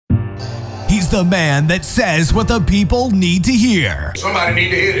the man that says what the people need to hear. Somebody need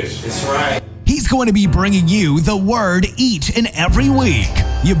to hear this. That's right. He's going to be bringing you the word each and every week.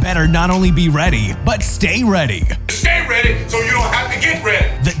 You better not only be ready, but stay ready. Stay ready so you don't have to get ready.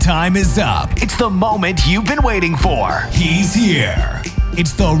 The time is up. It's the moment you've been waiting for. He's here.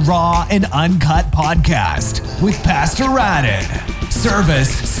 It's the Raw and Uncut Podcast with Pastor Radden.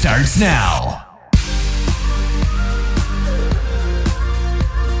 Service starts now.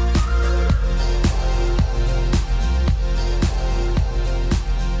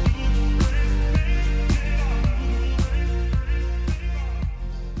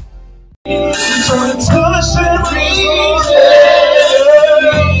 Trying to touch and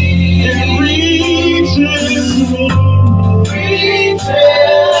reaches me.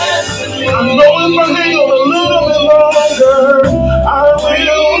 I know if I hang on a little bit longer, I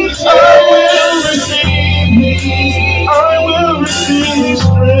will receive me. I will receive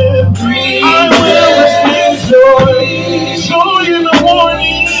strength. I will receive joy. Joy in the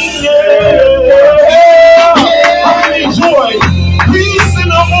morning, yeah. I need joy. Peace in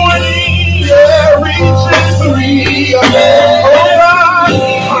the morning. Reaches to me. Oh God,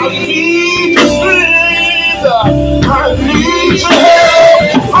 I need your strength. I need your help.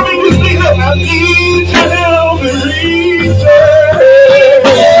 I mean, you think that I need your help and reaches.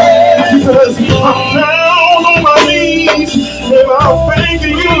 Because I'm down on my knees and I'm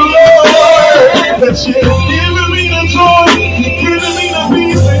thanking you, Lord, that you're giving me the joy, you're giving me the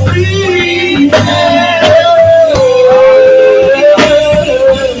peace and peace.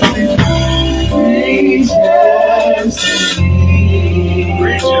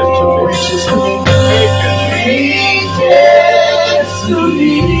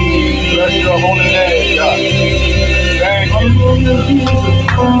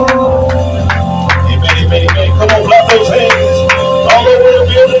 Amen. Come on, clap those hands. All over the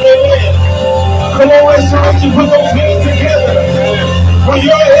building, amen. Come on, restoration, put those hands together. For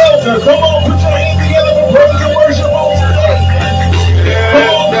your elder, come on, put your hands together for praise and worship on today.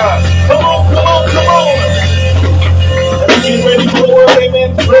 Come on. Let's get ready for the word, amen.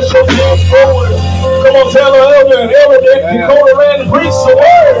 Press your hands forward. Come on, tell the elder Elder Radden, preach the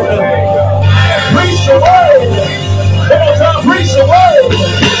word. Preach the word. Come on, tell him, preach the word.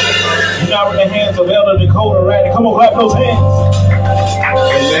 Now in the hands of Elder Radden. Come on, clap those hands.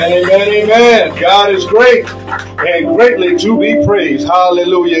 Amen. God is great and greatly to be praised.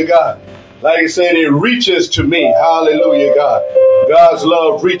 Hallelujah, God. Like I said, it reaches to me. Hallelujah, God. God's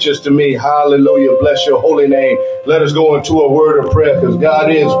love reaches to me. Hallelujah. Bless your holy name. Let us go into a word of prayer because God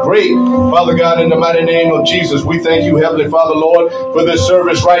is great. Father God, in the mighty name of Jesus, we thank you, Heavenly Father, Lord, for this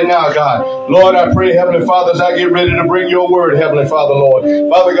service right now, God. Lord, I pray, Heavenly Father, as I get ready to bring your word, Heavenly Father, Lord.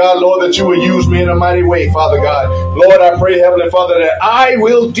 Father God, Lord, that you will use me in a mighty way, Father God. Lord, I pray, Heavenly Father, that I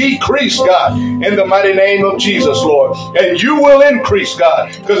will decrease, God, in the mighty name of Jesus, Lord. And you will increase,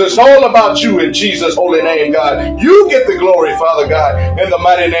 God, because it's all about you in Jesus' holy name, God. You get the glory, Father God, in the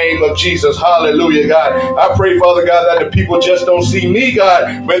mighty name of Jesus. Hallelujah, God. I pray, Father God, that the people just don't see me,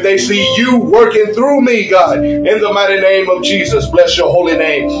 God, but they see you working through me, God, in the mighty name of Jesus. Bless your holy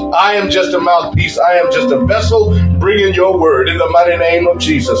name. I am just a mouthpiece. I am just a vessel bringing your word in the mighty name of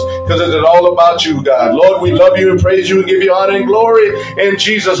Jesus, because it is all about you, God. Lord, we love you and praise you and give you honor and glory. In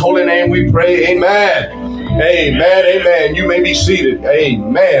Jesus' holy name we pray. Amen. Amen. You may be seated.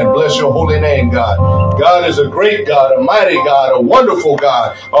 Amen. Bless your holy name, God. God is a great God, a mighty God, a wonderful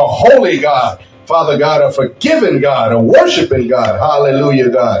God, a holy God. Father God, a forgiving God, a worshiping God. Hallelujah,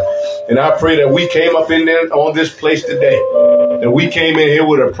 God. And I pray that we came up in there on this place today, that we came in here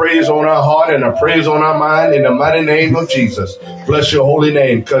with a praise on our heart and a praise on our mind in the mighty name of Jesus. Bless your holy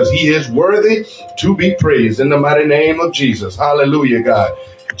name, because he is worthy to be praised in the mighty name of Jesus. Hallelujah, God.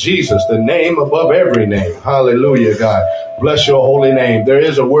 Jesus, the name above every name. Hallelujah, God. Bless your holy name. There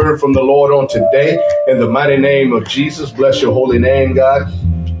is a word from the Lord on today in the mighty name of Jesus. Bless your holy name, God.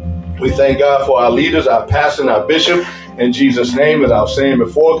 We thank God for our leaders, our pastor, and our bishop. In Jesus' name, as I was saying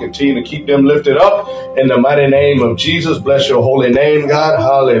before, continue to keep them lifted up in the mighty name of Jesus. Bless your holy name, God.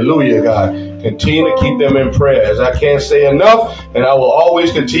 Hallelujah, God. Continue to keep them in prayer. As I can't say enough, and I will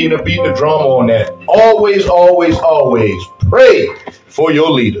always continue to beat the drum on that. Always pray for your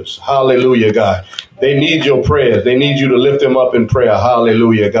leaders. Hallelujah, God. They need your prayers. They need you to lift them up in prayer.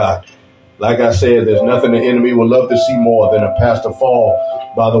 Hallelujah, God. Like I said, there's nothing the enemy would love to see more than a pastor fall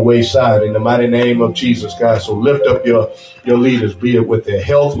by the wayside in the mighty name of Jesus, God. So lift up your leaders, be it with their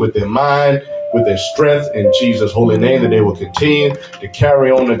health, with their mind, with their strength in Jesus' holy name, that they will continue to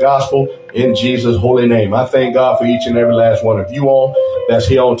carry on the gospel in Jesus' holy name. I thank God for each and every last one of you all that's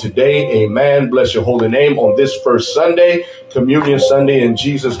here on today. Amen. Bless your holy name on this first Sunday, Communion Sunday, in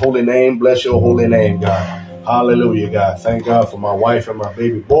Jesus' holy name. Bless your holy name, God. Hallelujah, God. Thank God for my wife and my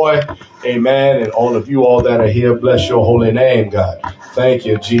baby boy. Amen. And all of you all that are here, bless your holy name, God. Thank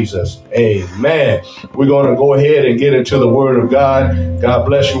you, Jesus. Amen. We're going to go ahead and get into the word of God. God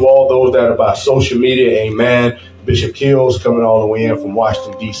bless you all, those that are by social media. Amen. Bishop Kills coming all the way in from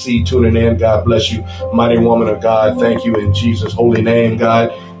Washington, D.C., tuning in. God bless you, mighty woman of God. Thank you in Jesus' holy name,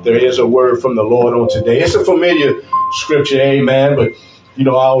 God. There is a word from the Lord on today. It's a familiar scripture, amen. But, I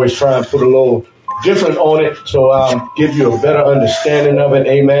always try and put a little different on it, so I'll give you a better understanding of it,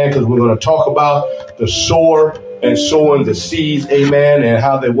 amen, because we're going to talk about the sower and sowing the seeds, amen,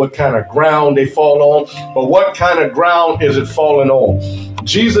 and what kind of ground they fall on. But what kind of ground is it falling on?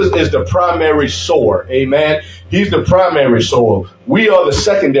 Jesus is the primary sower, amen. He's the primary sower. We are the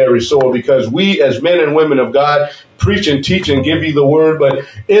secondary sower, because we as men and women of God preach and teach and give you the word, but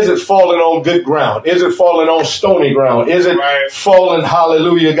is it falling on good ground? Is it falling on stony ground? Is it falling,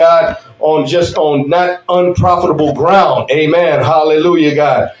 hallelujah, God, on not unprofitable ground? Amen. Hallelujah,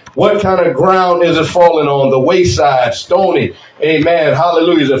 God. What kind of ground is it falling on? The wayside, stony. Amen.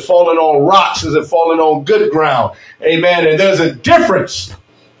 Hallelujah. Is it falling on rocks? Is it falling on good ground? Amen. And there's a difference.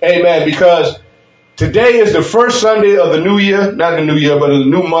 Amen. Because today is the first Sunday of the new year, not the new year, but the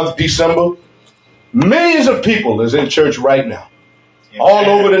new month, December. Millions of people is in church right now, all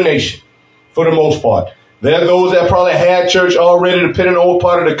over the nation, for the most part. There are those that probably had church already, depending on what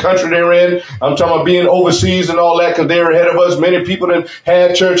part of the country they're in. I'm talking about being overseas and all that, because they're ahead of us. Many people that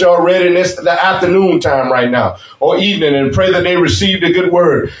had church already, and it's the afternoon time right now, or evening, and pray that they received a good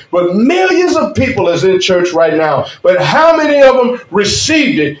word. But millions of people is in church right now. But how many of them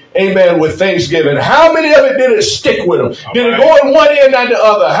received it, amen, with thanksgiving? How many of it did it stick with them? Did it go in one ear and not the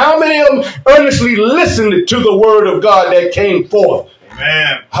other? How many of them earnestly listened to the word of God that came forth?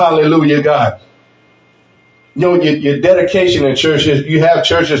 Amen. Hallelujah, God. Your dedication in churches, you have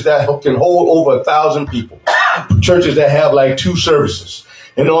churches that can hold over 1,000 people. Churches that have like 2 services.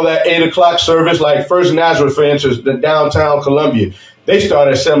 And on that 8 o'clock service, like First Nazareth, for instance, the downtown Columbia, they start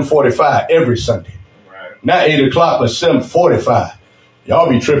at 7:45 every Sunday. Right. Not 8 o'clock, but 7:45. Y'all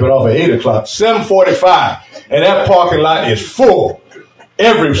be tripping off at 8 o'clock. 7:45. And that parking lot is full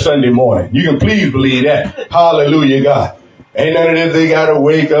every Sunday morning. You can please believe that. Hallelujah, God. Ain't none of this they got to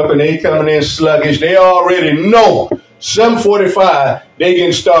wake up and they coming in sluggish. They already know 7:45 they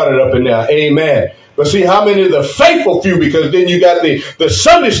getting started up in there. Amen. But see how many of the faithful few, because then you got the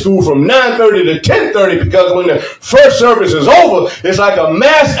Sunday school from 9:30 to 10:30, because when the first service is over, it's like a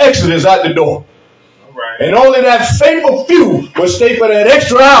mass exodus out the door. All right. And only that faithful few will stay for that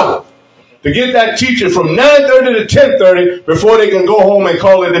extra hour to get that teaching from 9:30 to 10:30 before they can go home and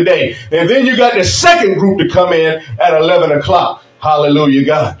call it a day. And then you got the second group to come in at 11 o'clock. Hallelujah,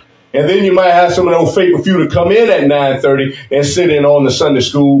 God. And then you might have some of those faithful few to come in at 9:30 and sit in on the Sunday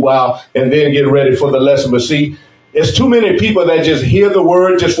school while and then get ready for the lesson. But see, it's too many people that just hear the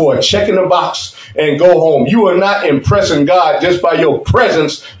word just for a check in the box and go home. You are not impressing God just by your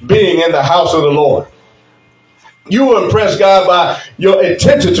presence being in the house of the Lord. You will impress God by your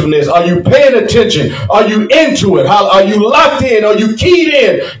attentiveness. Are you paying attention? Are you into it? Are you locked in? Are you keyed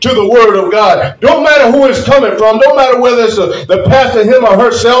in to the word of God? Don't matter who it's coming from. Don't matter whether it's the pastor, him or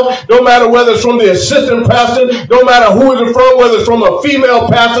herself. Don't matter whether it's from the assistant pastor. Don't matter who it's from, whether it's from a female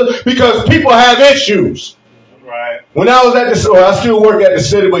pastor, because people have issues. Right. When I was at I still work at the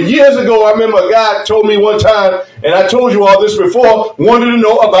city, but years ago, I remember a guy told me one time, and I told you all this before, wanted to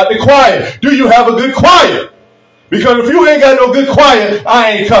know about the choir. Do you have a good choir? Because if you ain't got no good choir,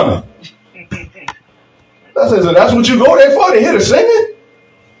 I ain't coming. I said, so that's what you go there for, to hear the singing?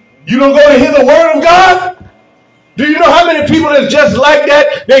 You don't go to hear the word of God? Do you know how many people that's just like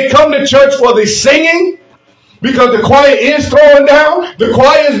that? They come to church for the singing because the choir is throwing down. The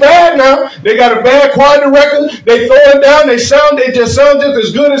choir is bad now. They got a bad choir director. They throwing down. They just sound just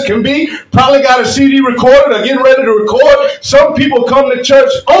as good as can be. Probably got a CD recorded or getting ready to record. Some people come to church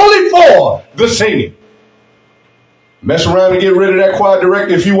only for the singing. Mess around and get rid of that choir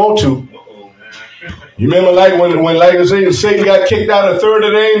director if you want to. You remember like when like I say, Satan got kicked out, a third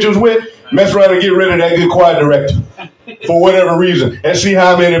of the angels went? Mess around and get rid of that good choir director for whatever reason, and see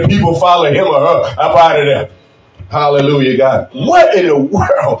how many people follow him or her up out of there. Hallelujah, God. What in the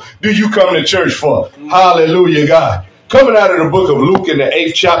world do you come to church for? Hallelujah, God. Coming out of the book of Luke in the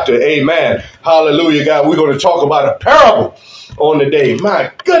 8th chapter, amen. Hallelujah, God. We're going to talk about a parable on the day. My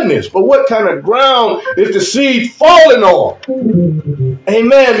goodness, but what kind of ground is the seed falling on?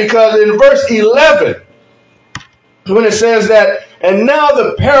 Amen, because in verse 11, when it says that, and now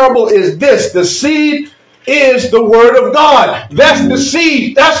the parable is this, the seed is the word of God. That's the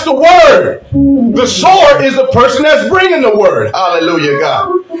seed. That's the word. The sower is the person that's bringing the word. Hallelujah,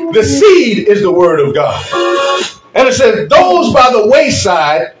 God. The seed is the word of God. And it says, those by the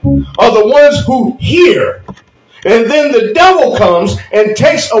wayside are the ones who hear. And then the devil comes and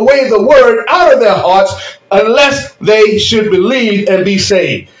takes away the word out of their hearts unless they should believe and be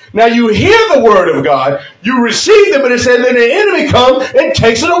saved. Now you hear the word of God, you receive it, but it says then the enemy comes and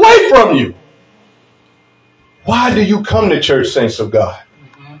takes it away from you. Why do you come to church, saints of God?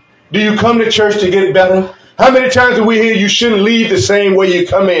 Do you come to church to get better? How many times do we hear you shouldn't leave the same way you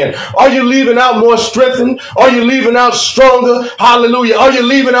come in? Are you leaving out more strengthened? Are you leaving out stronger? Hallelujah. Are you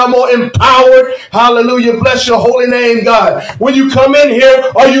leaving out more empowered? Hallelujah. Bless your holy name, God. When you come in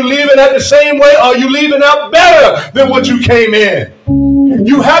here, are you leaving out the same way? Are you leaving out better than what you came in?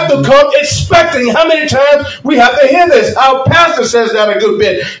 You have to come expecting. How many times we have to hear this? Our pastor says that a good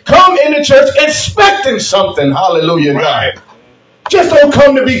bit. Come into church expecting something. Hallelujah, God. Just don't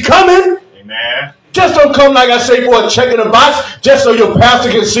come to be coming. Amen. Just don't come, like I say, for a check in the box, just so your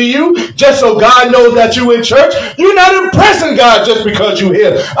pastor can see you, just so God knows that you're in church. You're not impressing God just because you're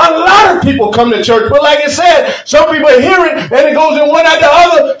here. A lot of people come to church, but like I said, some people hear it and it goes in one after the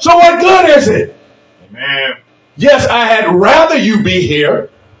other. So what good is it? Amen. Yes, I had rather you be here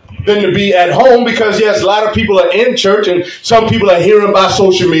than to be at home, because yes, a lot of people are in church and some people are hearing by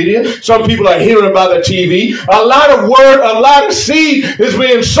social media. Some people are hearing by the TV. A lot of seed is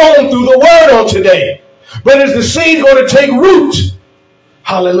being sown through the word on today. But is the seed going to take root?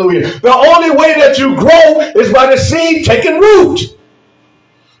 Hallelujah. The only way that you grow is by the seed taking root.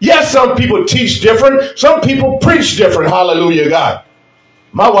 Yes, some people teach different. Some people preach different. Hallelujah, God.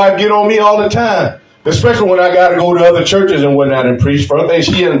 My wife get on me all the time. Especially when I got to go to other churches and whatnot and preach. First thing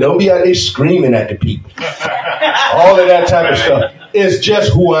she don't be out there screaming at the people. All of that type of stuff. It's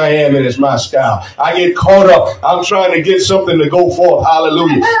just who I am and it's my style. I get caught up. I'm trying to get something to go forth.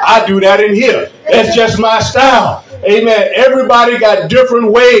 Hallelujah. I do that in here. That's just my style. Amen. Everybody got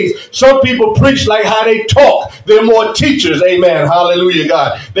different ways. Some people preach like how they talk. They're more teachers. Amen. Hallelujah,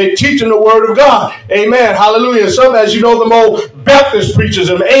 God. They teaching the word of God. Amen. Hallelujah. Some, as you know, them old Baptist preachers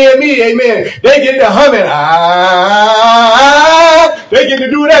and AME. Amen. They get to humming. They get to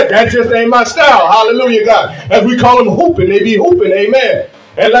do that. That just ain't my style. Hallelujah, God. As we call them hooping, they be hooping. Amen.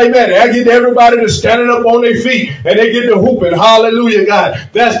 And like that, I get everybody to standing up on their feet and they get to hooping. Hallelujah, God.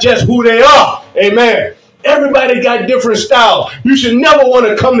 That's just who they are. Amen. Everybody got different styles. You should never want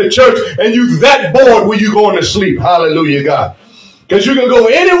to come to church and you that bored when you going to sleep. Hallelujah, God. Because you can go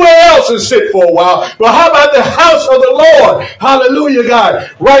anywhere else and sit for a while. But how about the house of the Lord? Hallelujah,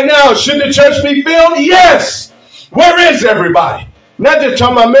 God. Right now, should the church be filled? Yes. Where is everybody? Not just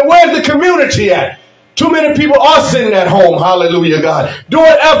talking about, man, where's the community at? Too many people are sitting at home, hallelujah, God,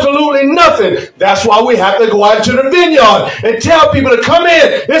 doing absolutely nothing. That's why we have to go out to the vineyard and tell people to come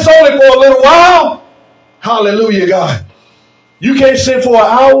in. It's only for a little while. Hallelujah, God. You can't sit for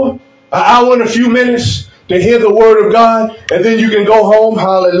an hour and a few minutes to hear the word of God, and then you can go home.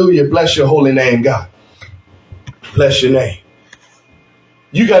 Hallelujah. Bless your holy name, God. Bless your name.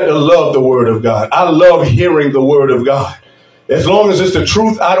 You got to love the word of God. I love hearing the word of God. As long as it's the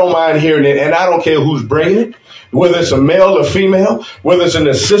truth, I don't mind hearing it, and I don't care who's bringing it, whether it's a male or female, whether it's an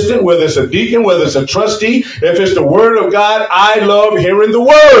assistant, whether it's a deacon, whether it's a trustee. If it's the word of God, I love hearing the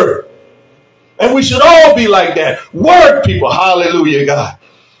word. And we should all be like that. Word people. Hallelujah, God.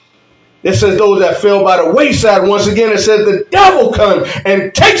 It says those that fell by the wayside. Once again, it says the devil comes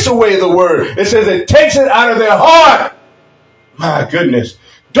and takes away the word. It says it takes it out of their heart. My goodness.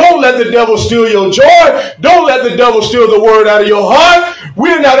 Don't let the devil steal your joy. Don't let the devil steal the word out of your heart.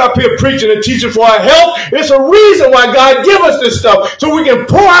 We're not up here preaching and teaching for our health. It's a reason why God give us this stuff, so we can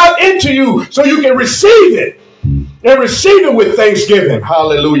pour out into you, so you can receive it. And receive it with thanksgiving.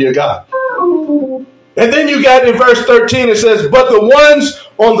 Hallelujah, God. And then you got in verse 13, it says, but the ones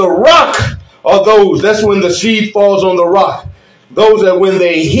on the rock are those. That's when the seed falls on the rock. Those that when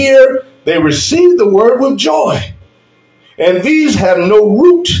they hear, they receive the word with joy. And these have no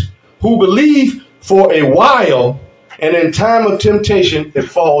root, who believe for a while, and in time of temptation, it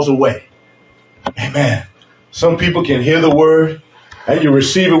falls away. Amen. Some people can hear the word and you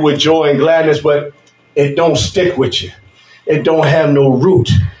receive it with joy and gladness, but it don't stick with you. It don't have no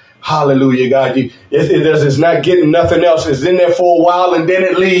root. Hallelujah, God. It's not getting nothing else. It's in there for a while and then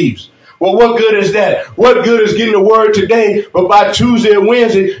it leaves. Well, what good is that? What good is getting the word today, but by Tuesday and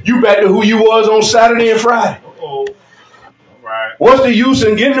Wednesday, you back to who you was on Saturday and Friday? All right. What's the use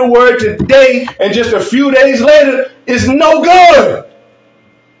in getting the word today and just a few days later it's no good?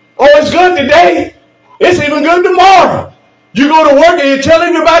 Oh, it's good today. It's even good tomorrow. You go to work and you tell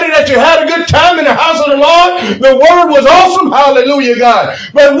everybody that you had a good time in the house of the Lord. The word was awesome. Hallelujah, God.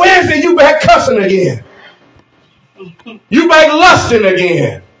 But Wednesday, you back cussing again. You back lusting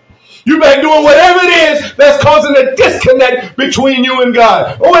again. You back doing whatever it is that's causing a disconnect between you and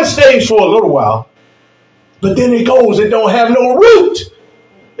God. Oh, it stays for a little while. But then it goes. It don't have no root.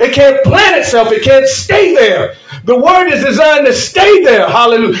 It can't plant itself. It can't stay there. The word is designed to stay there.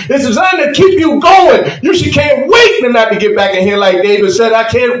 Hallelujah. It's designed to keep you going. You can't wait not to get back in here like David said. I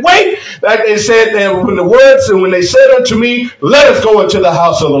can't wait. Like they said that when the words and when they said unto me, let us go into the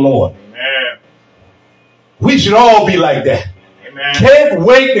house of the Lord. Amen. We should all be like that. Amen. Can't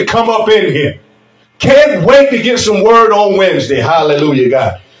wait to come up in here. Can't wait to get some word on Wednesday. Hallelujah,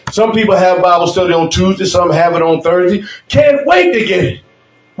 God. Some people have Bible study on Tuesday. Some have it on Thursday. Can't wait to get it.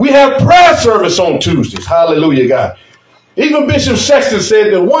 We have prayer service on Tuesdays. Hallelujah, God. Even Bishop Sexton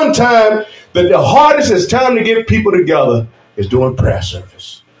said that one time that the hardest time to get people together is doing prayer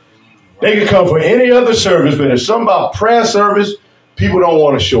service. They can come for any other service, but if something about prayer service, people don't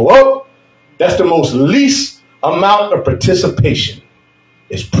want to show up. That's the most least amount of participation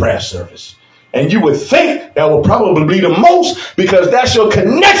is prayer service. And you would think that would probably be the most because that's your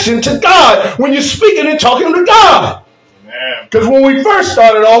connection to God when you're speaking and talking to God. Because when we first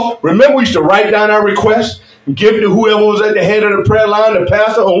started off, remember we used to write down our requests and give it to whoever was at the head of the prayer line, the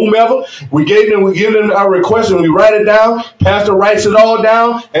pastor or whomever. We give them our request and we write it down. Pastor writes it all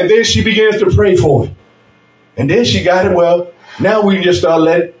down and then she begins to pray for it. And then she got it. Well, now we just start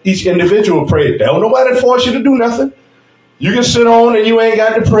letting each individual pray. Don't nobody force you to do nothing. You can sit on and you ain't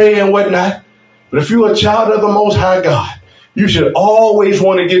got to pray and whatnot. But if you're a child of the Most High God, you should always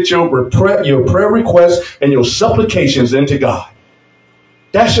want to get your prayer requests and your supplications into God.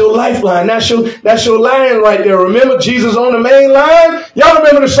 That's your lifeline. That's your line right there. Remember Jesus on the main line? Y'all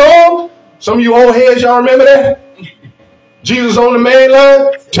remember the song? Some of you old heads, y'all remember that? Jesus on the main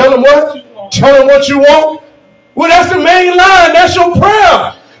line? Tell him what? Tell him what you want? Well, that's the main line. That's your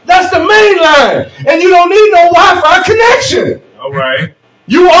prayer. That's the main line. And you don't need no Wi-Fi connection. All right.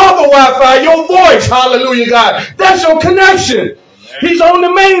 You are the Wi-Fi, your voice, hallelujah, God. That's your connection. He's on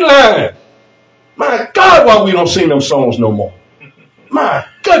the main line. My God, why we don't sing them songs no more? My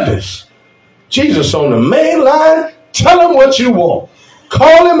goodness. Jesus on the main line, tell him what you want.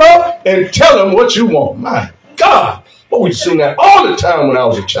 Call him up and tell him what you want. My God. Well, we sing that all the time when I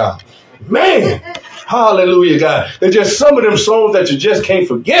was a child. Man, hallelujah, God. There's just some of them songs that you just can't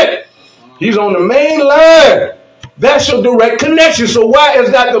forget. He's on the main line. That's your direct connection. So why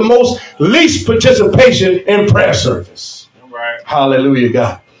is that the most least participation in prayer service? Right. Hallelujah,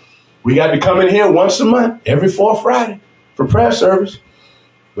 God. We got to come in here once a month, every fourth Friday for prayer service.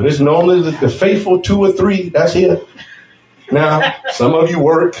 But it's normally the faithful 2 or 3 that's here. Now, some of you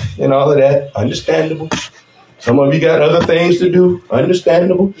work and all of that. Understandable. Some of you got other things to do.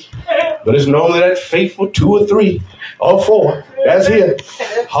 Understandable. But it's normally that faithful 2 or 3 or 4 that's here.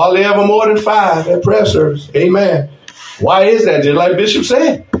 Hardly ever more than 5 at prayer service. Amen. Why is that? Just like Bishop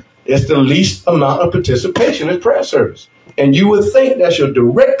said, it's the least amount of participation in prayer service. And you would think that's your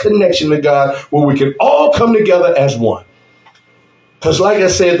direct connection to God where we can all come together as one. Because like I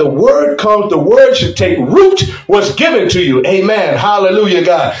said, the word should take root what's given to you. Amen. Hallelujah,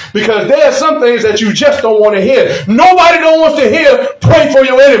 God. Because there are some things that you just don't want to hear. Nobody don't want to hear, pray for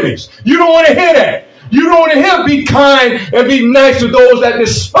your enemies. You don't want to hear that. You don't want to hear, be kind and be nice to those that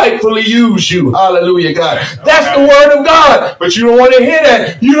despitefully use you. Hallelujah, God. That's the word of God. But you don't want to hear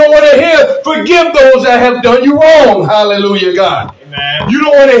that. You don't want to hear, forgive those that have done you wrong. Hallelujah, God. Amen. You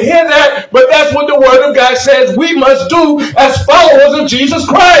don't want to hear that, but that's what the word of God says we must do as followers of Jesus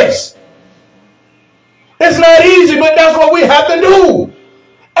Christ. It's not easy, but that's what we have to do.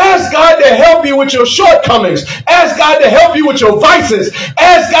 Ask God to help you with your shortcomings. Ask God to help you with your vices.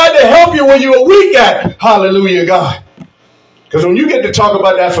 Ask God to help you when you're weak at. Hallelujah, God. Because when you get to talk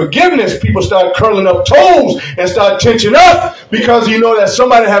about that forgiveness, people start curling up toes and start tension up because you know that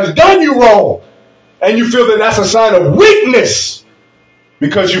somebody has done you wrong. And you feel that that's a sign of weakness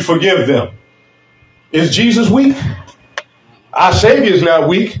because you forgive them. Is Jesus weak? Our Savior is not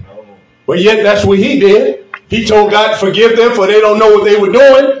weak. But yet that's what he did. He told God, forgive them for they don't know what they were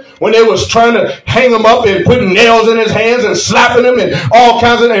doing when they was trying to hang him up and putting nails in his hands and slapping him and all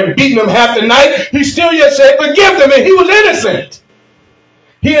kinds of and beating him half the night. He still yet said, forgive them. And he was innocent.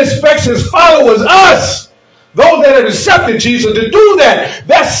 He expects his followers, us, those that have accepted Jesus, to do that.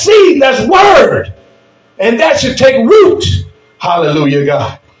 That's seed, that's word. And that should take root. Hallelujah,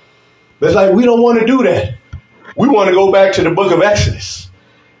 God. It's like we don't want to do that. We want to go back to the book of Exodus.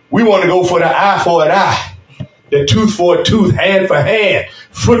 We want to go for the eye for an eye, the tooth for a tooth, hand for hand,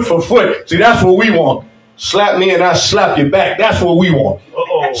 foot for foot. See, that's what we want. Slap me and I slap you back. That's what we want.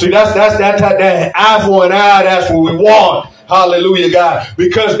 Uh-oh. See, that's that eye for an eye. That's what we want. Hallelujah, God.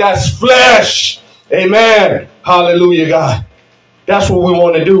 Because that's flesh. Amen. Hallelujah, God. That's what we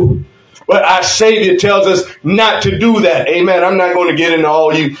want to do. But our Savior tells us not to do that. Amen. I'm not going to get into all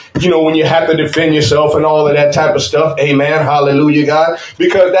when you have to defend yourself and all of that type of stuff. Amen. Hallelujah, God.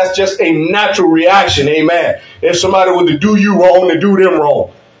 Because that's just a natural reaction. Amen. If somebody were to do you wrong, to do them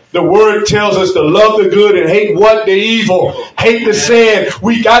wrong. The word tells us to love the good and hate what? The evil. Hate the sin.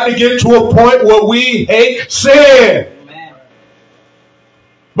 We got to get to a point where we hate sin. Amen.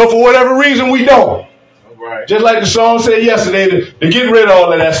 But for whatever reason, we don't. Right. Just like the song said yesterday, to get rid of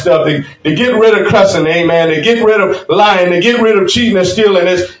all of that stuff, to get rid of cussing, amen, to get rid of lying, to get rid of cheating and stealing.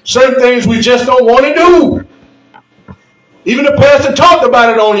 There's certain things we just don't want to do. Even the pastor talked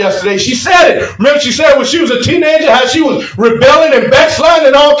about it on yesterday. She said it. Remember she said when she was a teenager, how she was rebelling and backsliding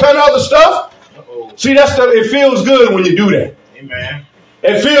and all kind of other stuff? Uh-oh. See, that stuff, it feels good when you do that. Amen.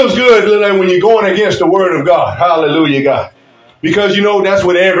 It feels good when you're going against the word of God. Hallelujah, God. Because that's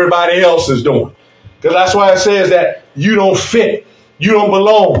what everybody else is doing. Because that's why it says that you don't fit. You don't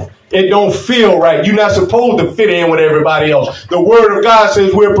belong. It don't feel right. You're not supposed to fit in with everybody else. The word of God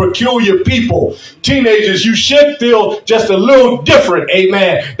says we're peculiar people. Teenagers, you should feel just a little different.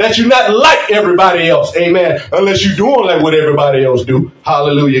 Amen. That you're not like everybody else. Amen. Unless you're doing like what everybody else do.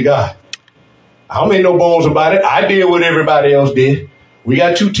 Hallelujah, God. I don't make no bones about it. I did what everybody else did. We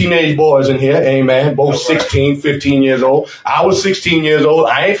got 2 teenage boys in here. Amen. Both 16, 15 years old. I was 16 years old.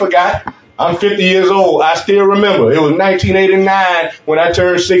 I ain't forgot. I'm 50 years old. I still remember. It was 1989 when I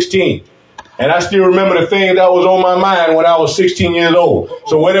turned 16. And I still remember the thing that was on my mind when I was 16 years old.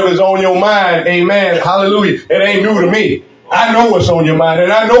 So whatever's on your mind, amen, hallelujah, it ain't new to me. I know what's on your mind,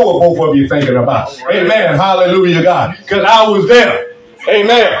 and I know what both of you thinking about. Amen, hallelujah, God. Because I was there.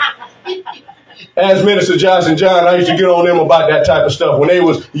 Amen. As Minister Johnson John, I used to get on them about that type of stuff when they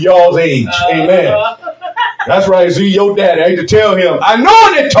was y'all's age. Amen. That's right, Z, your daddy. I used to tell him, I know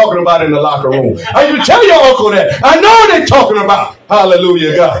what they're talking about in the locker room. I used to tell your uncle that. I know what they're talking about.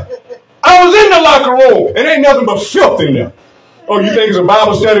 Hallelujah, God. I was in the locker room, and ain't nothing but filth in there. Oh, you think it's a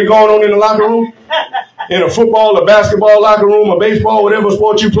Bible study going on in the locker room? In a football, a basketball locker room, a baseball, whatever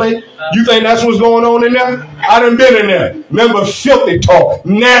sport you play? You think that's what's going on in there? I done been in there. Remember filthy talk,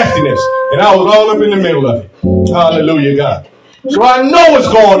 nastiness, and I was all up in the middle of it. Hallelujah, God. So I know what's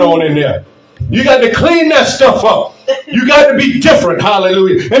going on in there. You got to clean that stuff up. You got to be different.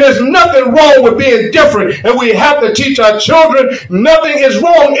 Hallelujah. And there's nothing wrong with being different. And we have to teach our children nothing is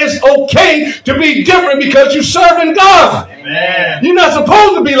wrong. It's okay to be different because you're serving God. Amen. You're not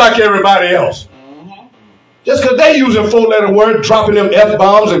supposed to be like everybody else. Just because they using 4-letter words, dropping them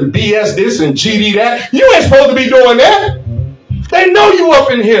F-bombs and BS this and GD that. You ain't supposed to be doing that. They know you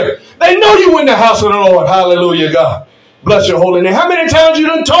up in here. They know you in the house of the Lord. Hallelujah, God. Bless your holy name. How many times you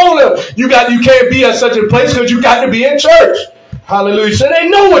done told them you can't be at such a place because you got to be in church? Hallelujah. So they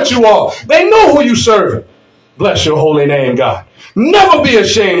know what you are. They know who you serving. Bless your holy name, God. Never be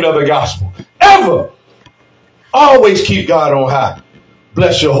ashamed of the gospel. Ever. Always keep God on high.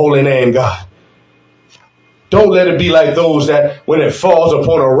 Bless your holy name, God. Don't let it be like those that when it falls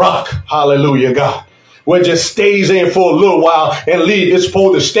upon a rock, hallelujah, God, where it just stays in for a little while and leave. It's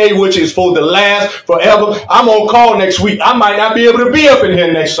supposed to stay, which is supposed to last forever. I'm on call next week. I might not be able to be up in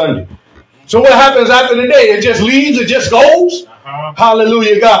here next Sunday. So what happens after the day? It just leaves. It just goes.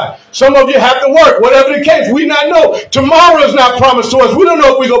 Hallelujah, God. Some of you have to work, whatever the case. We not know. Tomorrow is not promised to us. We don't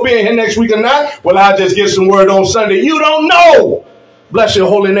know if we're going to be in here next week or not. Well, I'll just get some word on Sunday. You don't know. Bless your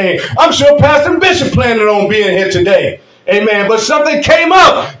holy name. I'm sure Pastor Bishop planning on being here today. Amen. But something came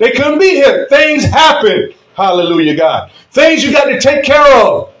up. They couldn't be here. Things happen. Hallelujah, God. Things you got to take care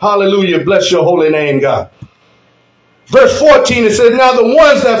of. Hallelujah. Bless your holy name, God. Verse 14, it says, now the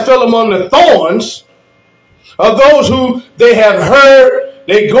ones that fell among the thorns are those who they have heard.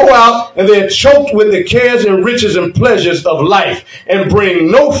 They go out and they're choked with the cares and riches and pleasures of life and bring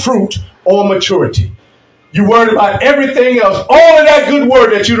no fruit or maturity. You worried about everything else, all of that good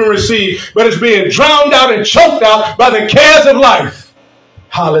word that you don't receive, but it's being drowned out and choked out by the cares of life.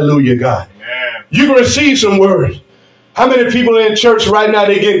 Hallelujah, God. Amen. You can receive some word. How many people in church right now,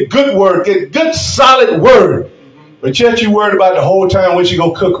 they get good word, get good solid word, but yet you worried about the whole time what you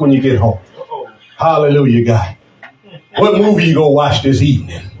go cook when you get home. Hallelujah, God. What movie you gonna watch this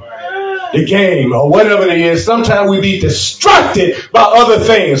evening? the game or whatever it is. Sometimes we be distracted by other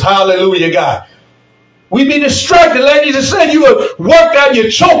things. Hallelujah, God. We be distracted. Like Jesus said, you are worked out, you're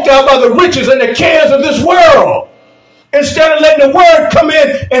choked out by the riches and the cares of this world. Instead of letting the word come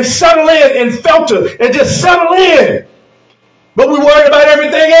in and settle in and filter and just settle in. But we worried about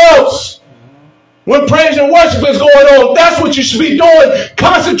everything else. When praise and worship is going on, that's what you should be doing.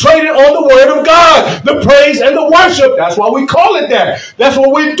 Concentrating on the word of God, the praise and the worship. That's why we call it that. That's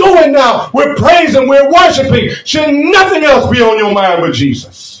what we're doing now. We're praising, we're worshiping. Should nothing else be on your mind but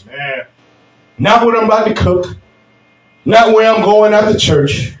Jesus. Man. Not what I'm about to cook. Not where I'm going after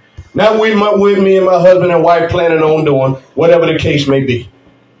church. Not with me and my husband and wife planning on doing, whatever the case may be.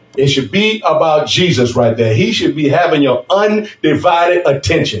 It should be about Jesus right there. He should be having your undivided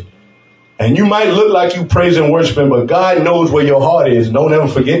attention. And you might look like you praising and worshiping, but God knows where your heart is. Don't ever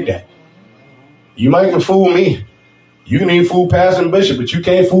forget that. You might can fool me. You can even fool Pastor and Bishop, but you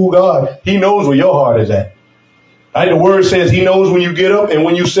can't fool God. He knows where your heart is at. Like the word says, he knows when you get up and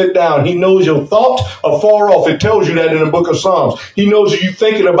when you sit down. He knows your thoughts are far off. It tells you that in the book of Psalms. He knows what you're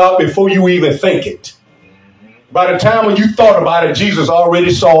thinking about before you even think it. By the time when you thought about it, Jesus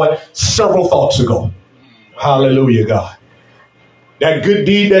already saw it several thoughts ago. Hallelujah, God. That good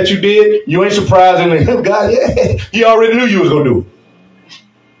deed that you did, you ain't surprising him. God, yeah, he already knew you was going to do it.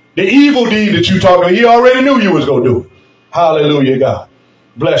 The evil deed that you talking about, he already knew you was going to do it. Hallelujah, God.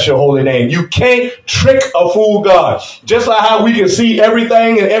 Bless your holy name. You can't trick or fool God. Just like how we can see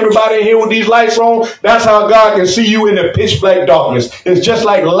everything and everybody in here with these lights on, that's how God can see you in the pitch black darkness. It's just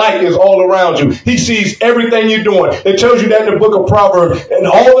like light is all around you. He sees everything you're doing. It tells you that in the book of Proverbs. And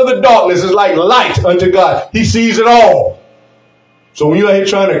all of the darkness is like light unto God. He sees it all. So when you're out here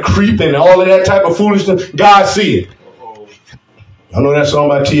trying to creep and all of that type of foolishness, God see it. I know that song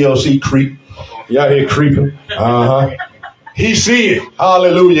by TLC, Creep. Y'all here creeping. He see it.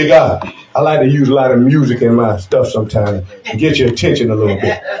 Hallelujah, God. I like to use a lot of music in my stuff sometimes to get your attention a little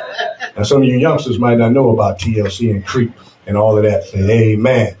bit. And some of you youngsters might not know about TLC and Creep and all of that. Say,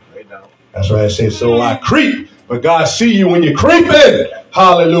 amen. That's why I say, so I creep, but God see you when you're creeping.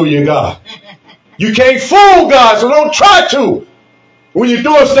 Hallelujah, God. You can't fool God, so don't try to. When you're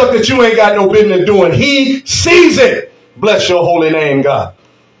doing stuff that you ain't got no business doing, he sees it. Bless your holy name, God.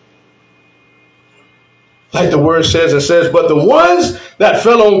 Like the word says, it says, but the ones that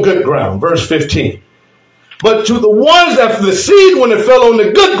fell on good ground, verse 15. But to the ones that the seed when it fell on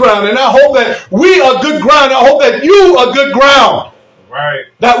the good ground, and I hope that we are good ground, I hope that you are good ground. Right.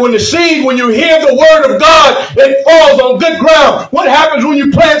 That when the seed, when you hear the word of God, it falls on good ground. What happens when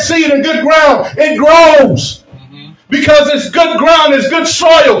you plant seed in good ground? It grows. Because it's good ground, it's good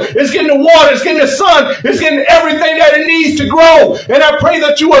soil, it's getting the water, it's getting the sun, it's getting everything that it needs to grow. And I pray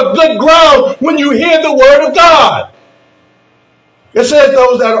that you are good ground when you hear the word of God. It says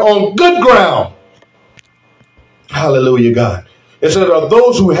those that are on good ground. Hallelujah, God. It says are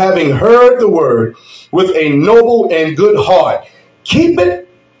those who having heard the word with a noble and good heart, keep it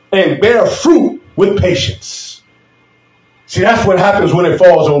and bear fruit with patience. See, that's what happens when it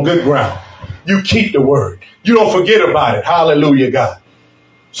falls on good ground. You keep the word. You don't forget about it. Hallelujah, God.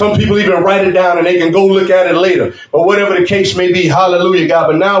 Some people even write it down and they can go look at it later or whatever the case may be. Hallelujah, God.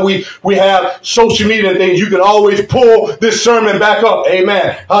 But now we have social media and things. You can always pull this sermon back up.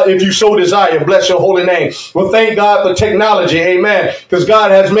 Amen. If you so desire. Bless your holy name. Well, thank God for technology. Amen. Because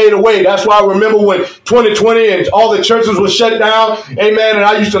God has made a way. That's why I remember when 2020 and all the churches were shut down. Amen. And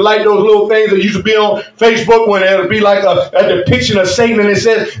I used to like those little things that used to be on Facebook when it would be like a depiction of Satan. And it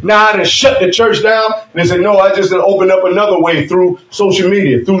said, nah, to shut the church down. And they said, no, I just opened up another way through social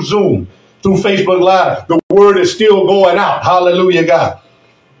media. Through Zoom, through Facebook Live. The word is still going out. Hallelujah, God.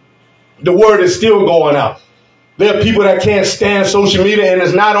 The word is still going out. There are people that can't stand social media and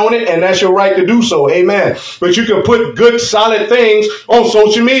is not on it, and that's your right to do so. Amen. But you can put good, solid things on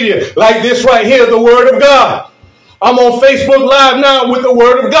social media, like this right here, the word of God. I'm on Facebook Live now with the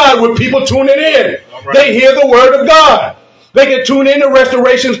word of God, with people tuning in. Right. They hear the word of God. They can tune in to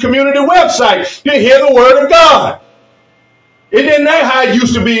Restoration's community website to hear the word of God. It didn't know how it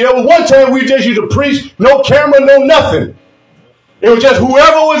used to be. There was one time we just used to preach, no camera, no nothing. It was just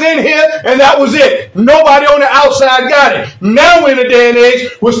whoever was in here, and that was it. Nobody on the outside got it. Now in the day and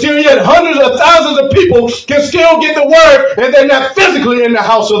age, we're still yet hundreds of thousands of people can still get the word, and they're not physically in the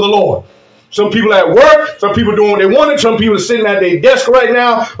house of the Lord. Some people at work, some people doing what they wanted, some people are sitting at their desk right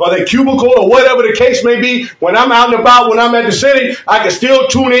now, or their cubicle, or whatever the case may be. When I'm out and about, when I'm at the city, I can still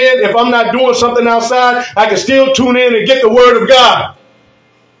tune in. If I'm not doing something outside, I can still tune in and get the word of God.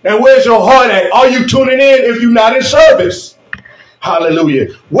 And where's your heart at? Are you tuning in if you're not in service?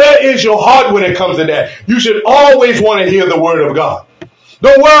 Hallelujah. Where is your heart when it comes to that? You should always want to hear the word of God.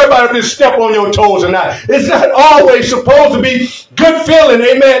 Don't worry about if they step on your toes or not. It's not always supposed to be good feeling,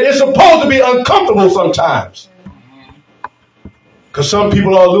 amen. It's supposed to be uncomfortable sometimes. Because some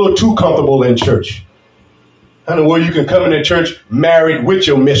people are a little too comfortable in church. I know where you can come into church married with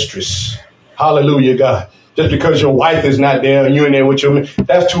your mistress. Hallelujah, God. Just because your wife is not there and you're in there with your mistress,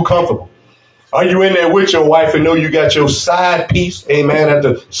 that's too comfortable. Are you in there with your wife and know you got your side piece, amen, as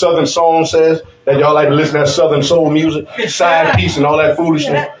the Southern song says, that y'all like to listen to that Southern soul music, side piece and all that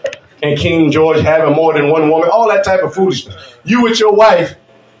foolishness, and King George having more than one woman, all that type of foolishness. You with your wife,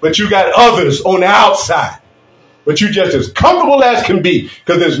 but you got others on the outside, but you just as comfortable as can be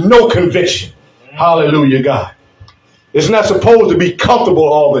because there's no conviction. Hallelujah, God. It's not supposed to be comfortable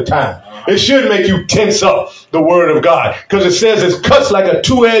all the time. It should make you tense up the word of God because it says it cuts like a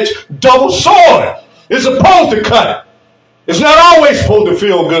two-edged double sword. It's supposed to cut. It's not always supposed to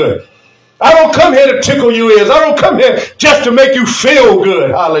feel good. I don't come here to tickle your ears. I don't come here just to make you feel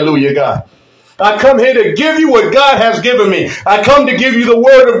good. Hallelujah, God. I come here to give you what God has given me. I come to give you the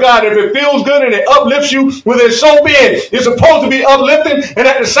word of God. If it feels good and it uplifts you, well, then so be it. It's supposed to be uplifting, and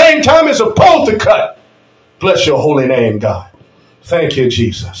at the same time, it's supposed to cut. Bless your holy name, God. Thank you,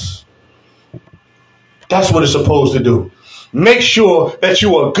 Jesus. That's what it's supposed to do. Make sure that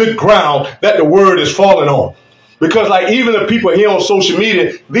you are good ground that the word is falling on. Because like even the people here on social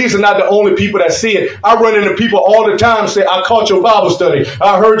media, these are not the only people that see it. I run into people all the time say, I caught your Bible study.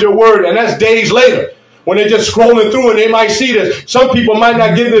 I heard your word. And that's days later when they're just scrolling through and they might see this. Some people might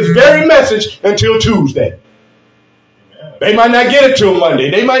not get this very message until Tuesday. They might not get it till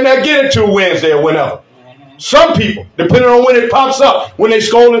Monday. They might not get it till Wednesday or whenever. Some people, depending on when it pops up, when they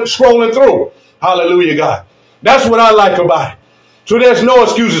scrolling through. Hallelujah, God. That's what I like about it. So there's no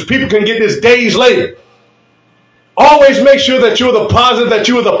excuses. People can get this days later. Always make sure that you're the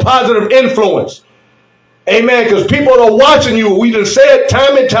positive influence. Amen. Because people are watching you. We done say it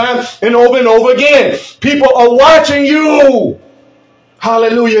time and over again. People are watching you.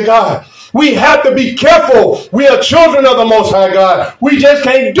 Hallelujah, God. We have to be careful. We are children of the Most High God. We just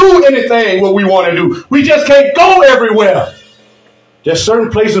can't do anything what we want to do. We just can't go everywhere. There's certain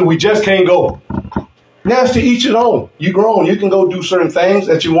places we just can't go. Now it's to each his own. You grown. You can go do certain things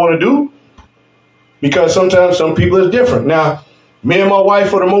that you want to do because sometimes some people is different. Now, me and my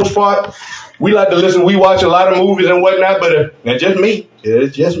wife, for the most part, we like to listen. We watch a lot of movies and whatnot, but that's just me.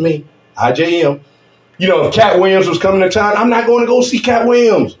 It's just me. IJM. You know, if Cat Williams was coming to town, I'm not going to go see Cat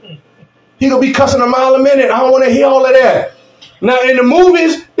Williams. He going to be cussing a mile a minute. I don't want to hear all of that. Now, in the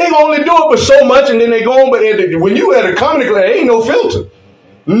movies, they only do it but so much, and then they go on. But when you at a comedy club, there ain't no filter.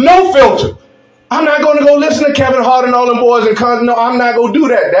 No filter. I'm not going to go listen to Kevin Hart and all them boys. No, I'm not going to do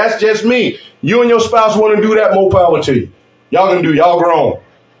that. That's just me. You and your spouse want to do that, more power to you. Y'all can do. Y'all grown.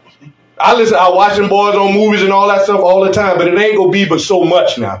 I watch them boys on movies and all that stuff all the time, but it ain't going to be but so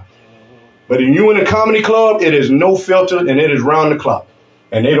much now. But if you in a comedy club, it is no filter, and it is round the clock.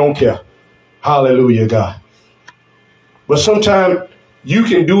 And they don't care. Hallelujah, God. But sometimes you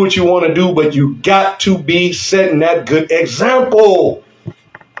can do what you want to do, but you got to be setting that good example.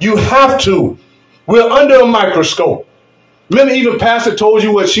 You have to. We're under a microscope. Remember, even Pastor told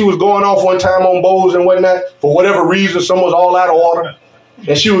you what she was going off one time on bowls and whatnot. For whatever reason, someone was all out of order.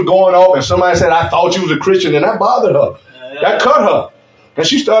 And she was going off, and somebody said, I thought you was a Christian, and that bothered her. That cut her. And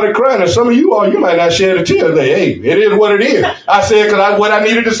she started crying. And some of you might not shed a tear today. Hey, it is what it is. I said because what I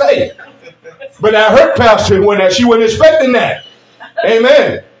needed to say. But that hurt Pastor when she wasn't expecting that.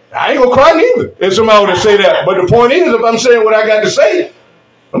 Amen. I ain't going to cry neither if somebody would say that. But the point is, if I'm saying what I got to say,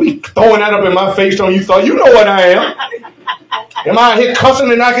 don't be throwing that up in my face on you. Thought you know what I am. Am I here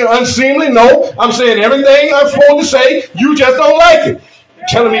cussing and acting unseemly? No. I'm saying everything I'm supposed to say. You just don't like it.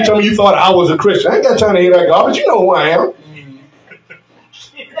 Telling me you thought I was a Christian. I ain't got time to hear that garbage. You know who I am.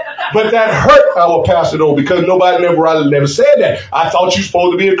 But that hurt our pastor, though, because nobody never said that. I thought you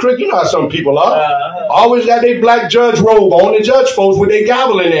supposed to be a Christian. You know how some people are. Always got their black judge robe on. The judge folks with their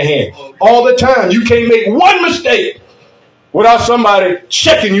gavel in their hand. All the time. You can't make one mistake without somebody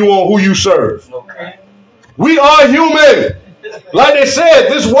checking you on who you serve. Okay. We are human. Like they said,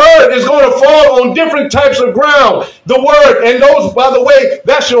 this word is going to fall on different types of ground. The word, and those, by the way,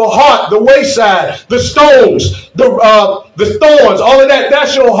 that's your heart, the wayside, the stones, the thorns, all of that,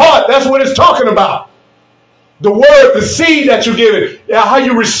 that's your heart. That's what it's talking about. The word, the seed that you're giving, how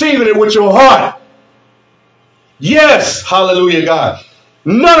you're receiving it with your heart. Yes, hallelujah, God.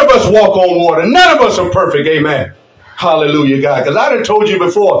 None of us walk on water. None of us are perfect, amen. Hallelujah, God. Because I done told you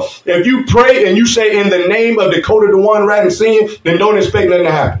before, if you pray and you say in the name of Dakota the One Radden Senior, then don't expect nothing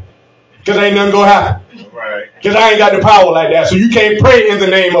to happen. Because ain't nothing going to happen. Right. Because I ain't got the power like that. So you can't pray in the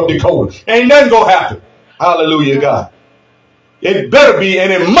name of Dakota. Ain't nothing going to happen. Hallelujah, God. It better be,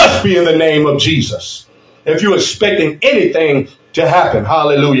 and it must be in the name of Jesus. If you're expecting anything to happen,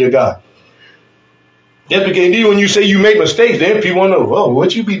 hallelujah, God. That's because when you say you make mistakes, then people want to know, oh,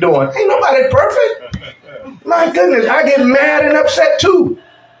 what you be doing? Ain't nobody perfect. My goodness, I get mad and upset too.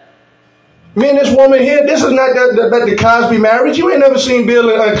 Me and this woman here, this is not the Cosby marriage. You ain't never seen Bill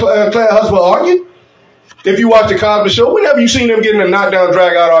and Claire husband argue. If you watch the Cosby show, whenever you seen them getting a knockdown,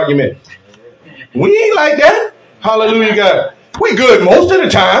 drag out argument. We ain't like that. Hallelujah, God. We good most of the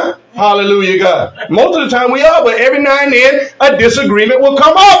time. Hallelujah, God. Most of the time we are, but every now and then a disagreement will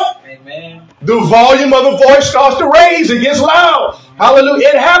come up. Amen. The volume of the voice starts to raise. It gets loud. Hallelujah.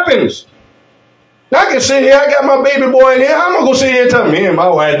 It happens. Now I can sit here. I got my baby boy in here. I'm going to go sit here and tell me and my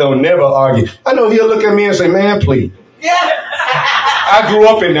wife don't never argue. I know he'll look at me and say, man, please. Yeah. I grew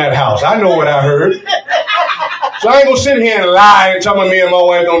up in that house. I know what I heard. So I ain't going to sit here and lie and tell me and my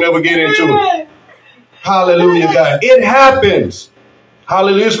wife don't ever get into it. Hallelujah, God. It happens.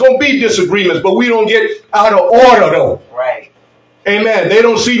 Hallelujah. It's going to be disagreements, but we don't get out of order, though. Right. Amen. They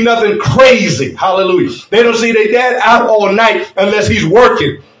don't see nothing crazy. Hallelujah. They don't see their dad out all night unless he's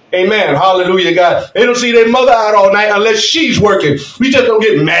working. Amen. Hallelujah, God. They don't see their mother out all night unless she's working. We just don't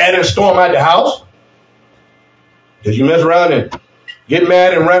get mad and storm out the house. Did you mess around and get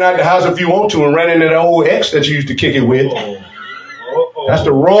mad and run out the house if you want to and run into that old ex that you used to kick it with? That's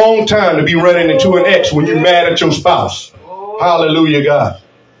the wrong time to be running into an ex when you're mad at your spouse. Hallelujah, God.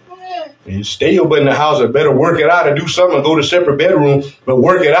 And you stay over in the house or better work it out or do something or go to separate bedroom, but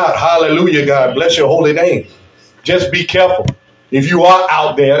work it out. Hallelujah, God. Bless your holy name. Just be careful. If you are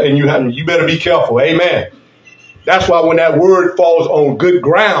out there and you better be careful. Amen. That's why when that word falls on good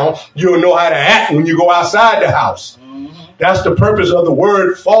ground, you'll know how to act when you go outside the house. That's the purpose of the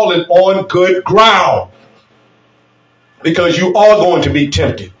word falling on good ground. Because you are going to be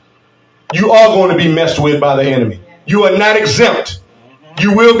tempted. You are going to be messed with by the enemy. You are not exempt.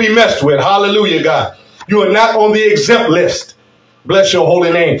 You will be messed with. Hallelujah, God. You are not on the exempt list. Bless your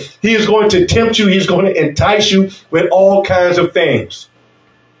holy name. He is going to tempt you. He's going to entice you with all kinds of things.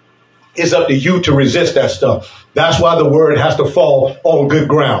 It's up to you to resist that stuff. That's why the word has to fall on good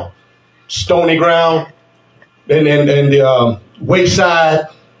ground. Stony ground, and the wayside,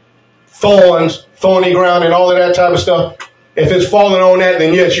 thorns, thorny ground, and all of that type of stuff. If it's falling on that,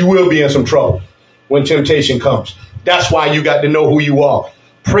 then yes, you will be in some trouble when temptation comes. That's why you got to know who you are.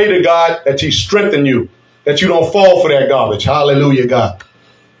 Pray to God that He strengthen you, that you don't fall for that garbage. Hallelujah, God.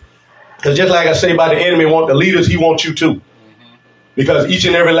 Because just like I say about the enemy want the leaders, he wants you too. Because each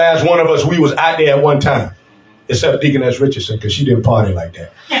and every last one of us, we was out there at one time. Except Deaconess Richardson, because she didn't party like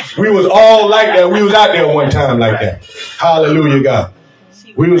that. We was all like that. We was out there one time like that. Hallelujah, God.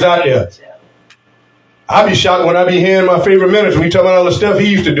 We was out there. I be shocked when I be hearing my favorite minister when he talking about all the stuff he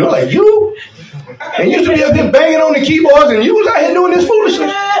used to do. Like, you? And you used to be up there banging on the keyboards and you was out here doing this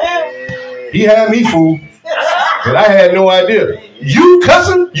foolishness. He had me fooled. But I had no idea. You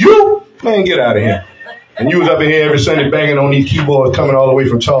cussing? You? Man, get out of here. And you was up in here every Sunday banging on these keyboards coming all the way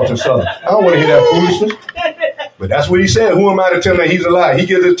from Charleston Southern. I don't want to hear that foolishness. But that's what he said. Who am I to tell him that he's a lie? He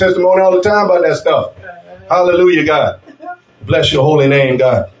gives his testimony all the time about that stuff. Hallelujah, God. Bless your holy name,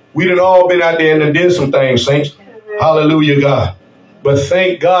 God. We done all been out there and did some things, saints. Hallelujah, God. But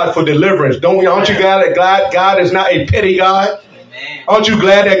thank God for deliverance. Aren't you glad that God is not a petty God? Aren't you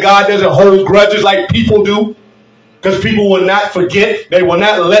glad that God doesn't hold grudges like people do? Because people will not forget. They will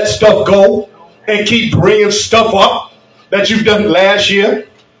not let stuff go and keep bringing stuff up that you've done last year,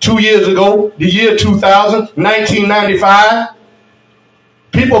 2 years ago, the year 2000, 1995.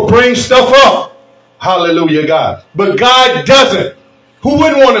 People bring stuff up. Hallelujah, God. But God doesn't. Who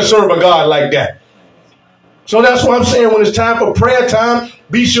wouldn't want to serve a God like that? So that's what I'm saying. When it's time for prayer time,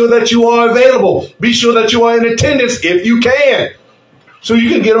 be sure that you are available. Be sure that you are in attendance if you can. So you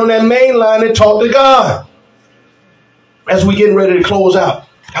can get on that main line and talk to God. As we getting ready to close out.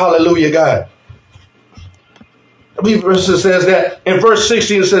 Hallelujah, God. I believe verse says that in verse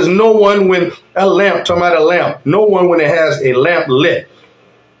 16 it says, no one when a lamp, talking about a lamp, no one when it has a lamp lit,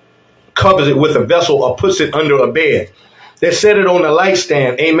 covers it with a vessel or puts it under a bed. They set it on the light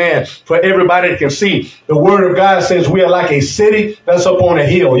stand, amen, for everybody can see. The word of God says we are like a city that's up on a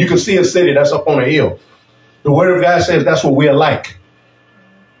hill. You can see a city that's up on a hill. The word of God says that's what we are like.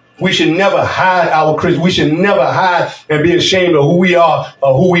 We should never hide our Christian. We should never hide and be ashamed of who we are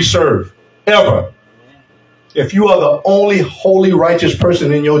or who we serve, ever. If you are the only holy, righteous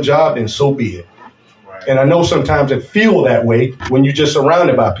person in your job, then so be it. Right. And I know sometimes it feels that way when you're just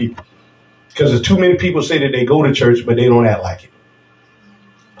surrounded by people. Because there's too many people say that they go to church, but they don't act like it.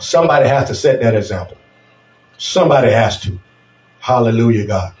 Somebody has to set that example. Somebody has to. Hallelujah,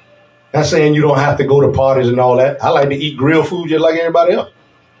 God. Not saying you don't have to go to parties and all that. I like to eat grilled food just like everybody else.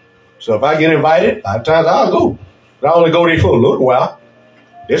 So if I get invited, a lot of times I'll go. But I only go there for a little while.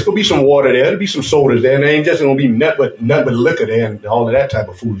 There's going to be some water there. There'll be some sodas there. And there ain't just going to be nothing but liquor there and all of that type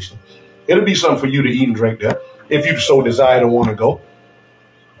of foolishness. It'll be something for you to eat and drink there if you so desire to want to go.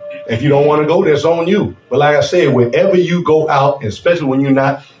 If you don't want to go, that's on you. But like I said, wherever you go out, especially when you're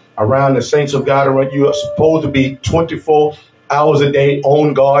not around the saints of God, you are supposed to be 24 hours a day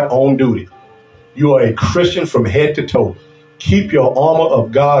on guard, on duty. You are a Christian from head to toe. Keep your armor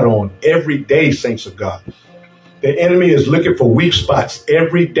of God on every day, saints of God. The enemy is looking for weak spots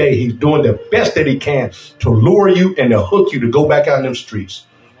every day. He's doing the best that he can to lure you and to hook you to go back out in them streets,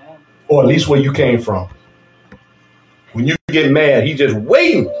 or at least where you came from. When you get mad, he's just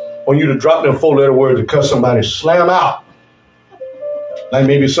waiting on you to drop them 4-letter words to cut somebody slam out. Like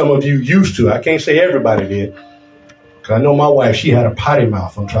maybe some of you used to. I can't say everybody did. Because I know my wife, she had a potty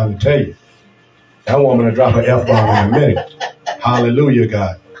mouth, I'm trying to tell you. That woman will drop her F-bomb in a minute. Hallelujah,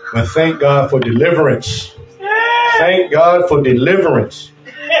 God. But thank God for deliverance. Thank God for deliverance.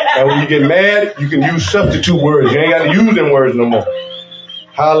 And when you get mad, you can use substitute words. You ain't got to use them words no more.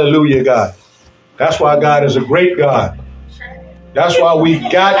 Hallelujah, God. That's why God is a great God. That's why we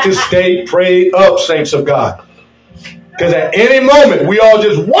got to stay prayed up, saints of God. Because at any moment, we all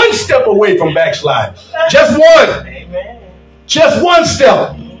just one step away from backslide. Just one. Just one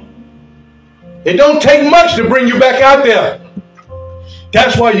step. It don't take much to bring you back out there.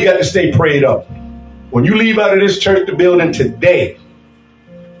 That's why you got to stay prayed up. When you leave out of this church building today,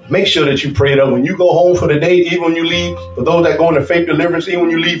 make sure that you prayed up. When you go home for the day, even when you leave, for those that go into faith deliverance, even when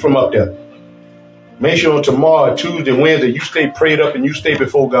you leave from up there, make sure on tomorrow, Tuesday, Wednesday, you stay prayed up and you stay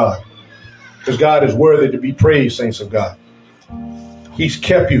before God. Because God is worthy to be praised, saints of God. He's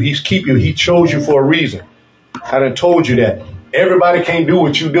kept you. He's keep you. He chose you for a reason. I done told you that. Everybody can't do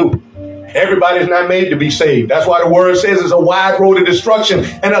what you do. Everybody's not made to be saved. That's why the word says it's a wide road of destruction.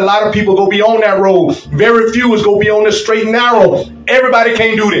 And a lot of people go be on that road. Very few is going to be on the straight and narrow. Everybody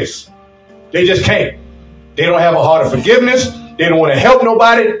can't do this. They just can't. They don't have a heart of forgiveness. They don't want to help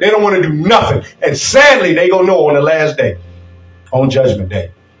nobody. They don't want to do nothing. And sadly, they going to know on the last day, on Judgment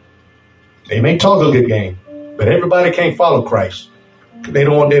Day. They may talk a good game, but everybody can't follow Christ. They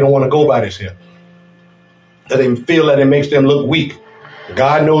don't want to go by this here. They feel that it makes them look weak.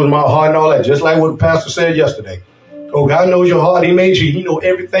 God knows my heart and all that, just like what the pastor said yesterday. Oh, God knows your heart. He made you. He knows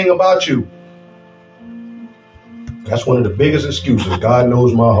everything about you. That's one of the biggest excuses. God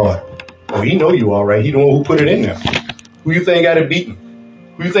knows my heart. Oh, he know you all right. He know who put it in there. Who you think got it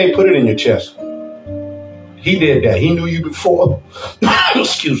beaten? Who you think put it in your chest? He did that. He knew you before.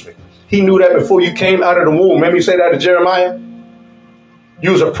 Excuse me. He knew that before you came out of the womb. Remember he said that to Jeremiah?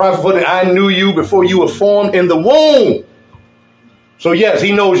 You was a prophet for that. I knew you before you were formed in the womb. So yes,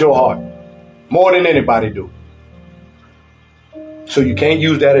 he knows your heart more than anybody do. So you can't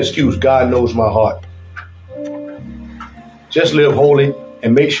use that excuse. God knows my heart. Just live holy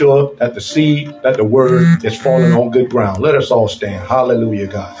and make sure that the seed, that the word is falling on good ground. Let us all stand. Hallelujah,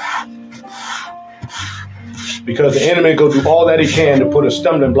 God. Because the enemy will do all that he can to put a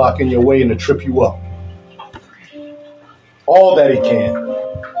stumbling block in your way and to trip you up. All that he can.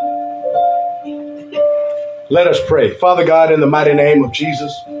 Let us pray. Father God, in the mighty name of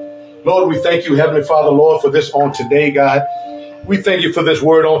Jesus, Lord, we thank you, Heavenly Father, Lord, for this on today, God. We thank you for this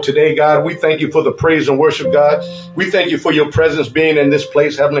word on today, God. We thank you for the praise and worship, God. We thank you for your presence being in this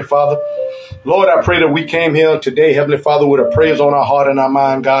place, Heavenly Father. Lord, I pray that we came here today, Heavenly Father, with a praise on our heart and our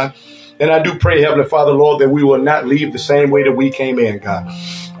mind, God. And I do pray, Heavenly Father, Lord, that we will not leave the same way that we came in, God.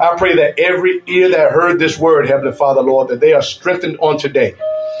 I pray that every ear that heard this word, Heavenly Father, Lord, that they are strengthened on today.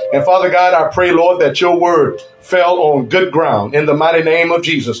 And Father God, I pray, Lord, that your word fell on good ground in the mighty name of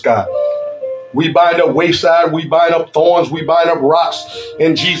Jesus, God. We bind up wayside, we bind up thorns, we bind up rocks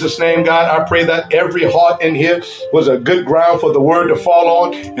in Jesus' name, God. I pray that every heart in here was a good ground for the word to fall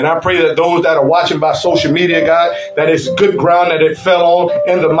on. And I pray that those that are watching by social media, God, that it's good ground that it fell on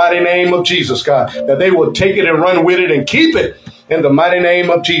in the mighty name of Jesus, God, that they will take it and run with it and keep it in the mighty name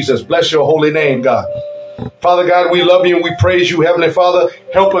of Jesus. Bless your holy name, God. Father God, we love you and we praise you, Heavenly Father.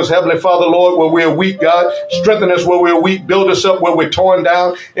 Help us, Heavenly Father, Lord, where we're weak, God. Strengthen us where we're weak. Build us up where we're torn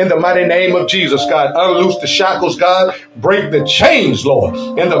down in the mighty name of Jesus, God. Unloose the shackles, God. Break the chains, Lord,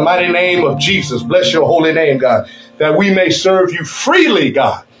 in the mighty name of Jesus. Bless your holy name, God, that we may serve you freely,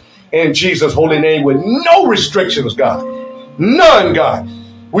 God, in Jesus' holy name with no restrictions, God. None, God.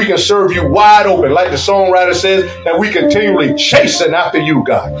 We can serve you wide open, like the songwriter says, that we continually chasing after you,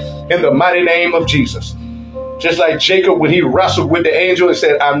 God, in the mighty name of Jesus. Just like Jacob when he wrestled with the angel and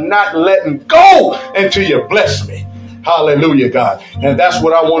said, I'm not letting go until you bless me. Hallelujah, God. And that's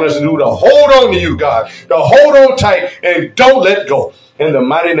what I want us to do, to hold on to you, God, to hold on tight and don't let go. In the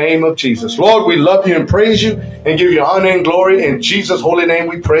mighty name of Jesus. Lord, we love you and praise you and give you honor and glory. In Jesus' holy name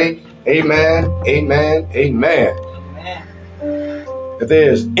we pray. Amen, amen, amen. If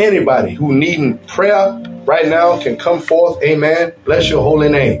there's anybody who needing prayer right now, can come forth. Amen. Bless your holy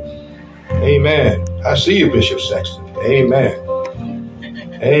name. Amen. I see you, Bishop Sexton. Amen.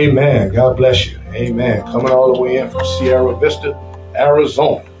 Amen. God bless you. Amen. Coming all the way in from Sierra Vista,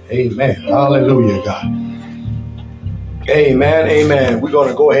 Arizona. Amen. Hallelujah, God. Amen. Amen. We're going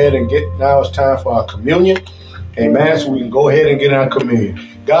to go ahead and now it's time for our communion. Amen. So we can go ahead and get our communion.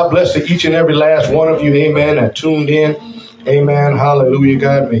 God bless to each and every last one of you. Amen. That tuned in. Amen. Hallelujah,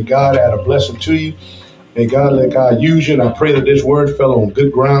 God. May God add a blessing to you. May God let God use you. And I pray that this word fell on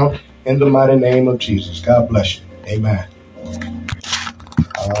good ground in the mighty name of Jesus. God bless you. Amen.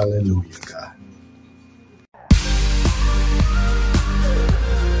 Hallelujah.